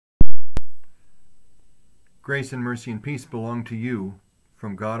Grace and mercy and peace belong to you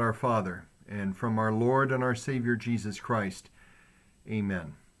from God our Father and from our Lord and our Savior Jesus Christ.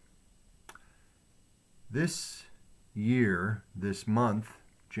 Amen. This year, this month,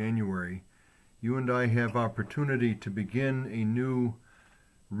 January, you and I have opportunity to begin a new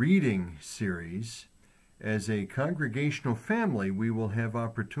reading series. As a congregational family, we will have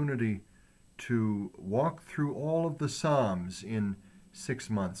opportunity to walk through all of the Psalms in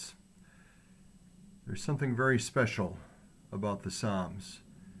 6 months. There's something very special about the Psalms.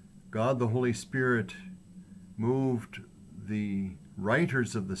 God, the Holy Spirit, moved the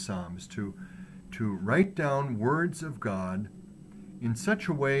writers of the Psalms to write down words of God in such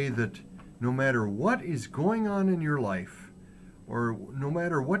a way that no matter what is going on in your life, or no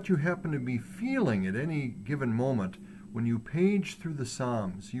matter what you happen to be feeling at any given moment, when you page through the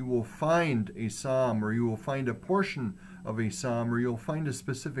Psalms, you will find a psalm, or you will find a portion of a psalm, or you'll find a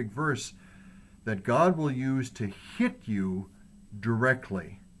specific verse that God will use to hit you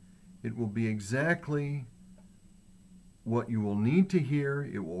directly. It will be exactly what you will need to hear.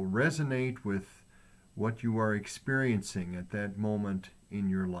 It will resonate with what you are experiencing at that moment in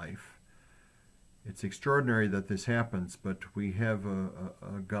your life. It's extraordinary that this happens, but we have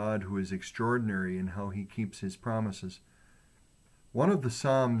a God who is extraordinary in how he keeps his promises. One of the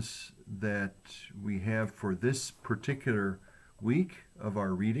Psalms that we have for this particular week of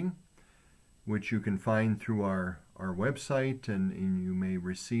our reading, which you can find through our website, and you may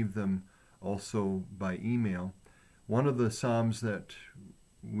receive them also by email. One of the Psalms that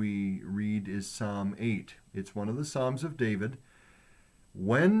we read is Psalm 8. It's one of the Psalms of David.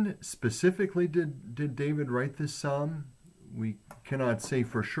 When specifically did David write this psalm? We cannot say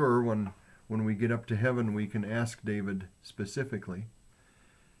for sure. When we get up to heaven, we can ask David specifically.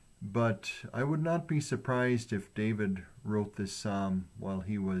 But I would not be surprised if David wrote this psalm while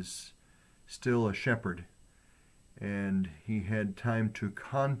he was still a shepherd, and he had time to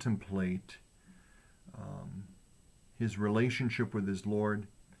contemplate his relationship with his Lord,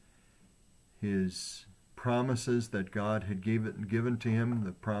 his promises that God had given to him,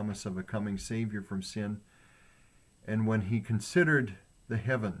 the promise of a coming Savior from sin. And when he considered the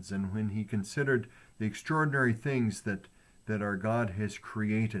heavens, and when he considered the extraordinary things that our God has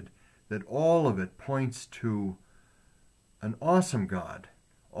created, that all of it points to an awesome God.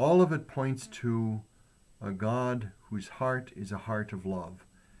 All of it points to a God whose heart is a heart of love.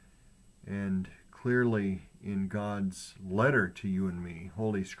 And clearly in God's letter to you and me,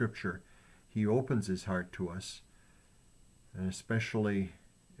 Holy Scripture, he opens his heart to us, and especially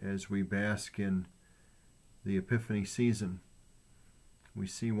as we bask in the Epiphany season, we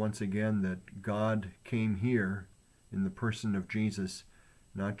see once again that God came here in the person of Jesus,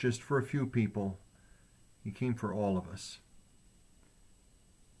 not just for a few people. He came for all of us.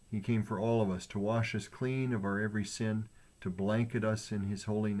 He came for all of us, to wash us clean of our every sin, to blanket us in his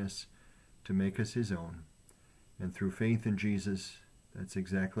holiness, to make us his own. And through faith in Jesus, that's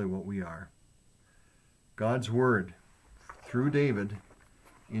exactly what we are. God's word through David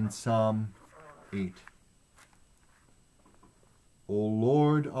in Psalm 8. O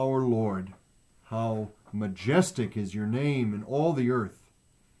Lord, our Lord, how majestic is your name in all the earth.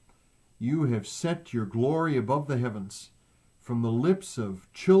 You have set your glory above the heavens. From the lips of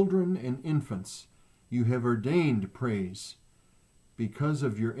children and infants you have ordained praise, because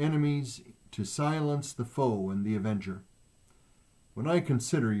of your enemies, to silence the foe and the avenger. When I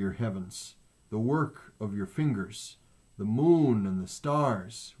consider your heavens, the work of your fingers, the moon and the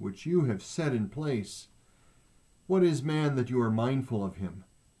stars, which you have set in place, what is man that you are mindful of him,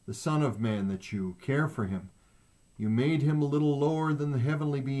 the Son of Man that you care for him? You made him a little lower than the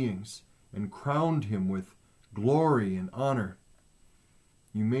heavenly beings, and crowned him with glory and honor.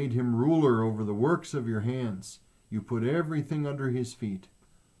 You made him ruler over the works of your hands. You put everything under his feet,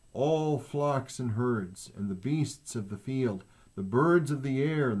 all flocks and herds, and the beasts of the field, the birds of the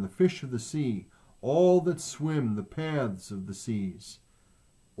air, and the fish of the sea, all that swim the paths of the seas.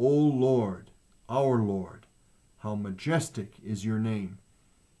 O Lord, our Lord, how majestic is your name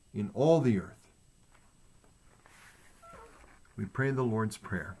in all the earth. We pray the Lord's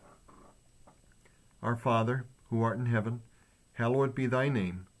Prayer. Our Father, who art in heaven, hallowed be thy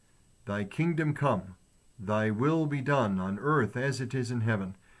name. Thy kingdom come, thy will be done on earth as it is in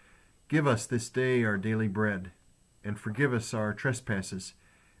heaven. Give us this day our daily bread, and forgive us our trespasses,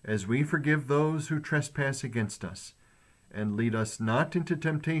 as we forgive those who trespass against us. And lead us not into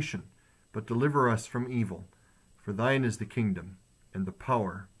temptation, but deliver us from evil. For thine is the kingdom, and the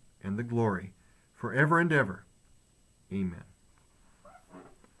power, and the glory, forever and ever. Amen.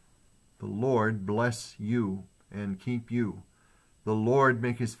 The Lord bless you and keep you. The Lord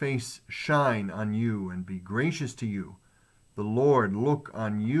make his face shine on you and be gracious to you. The Lord look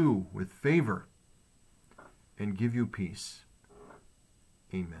on you with favor and give you peace.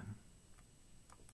 Amen.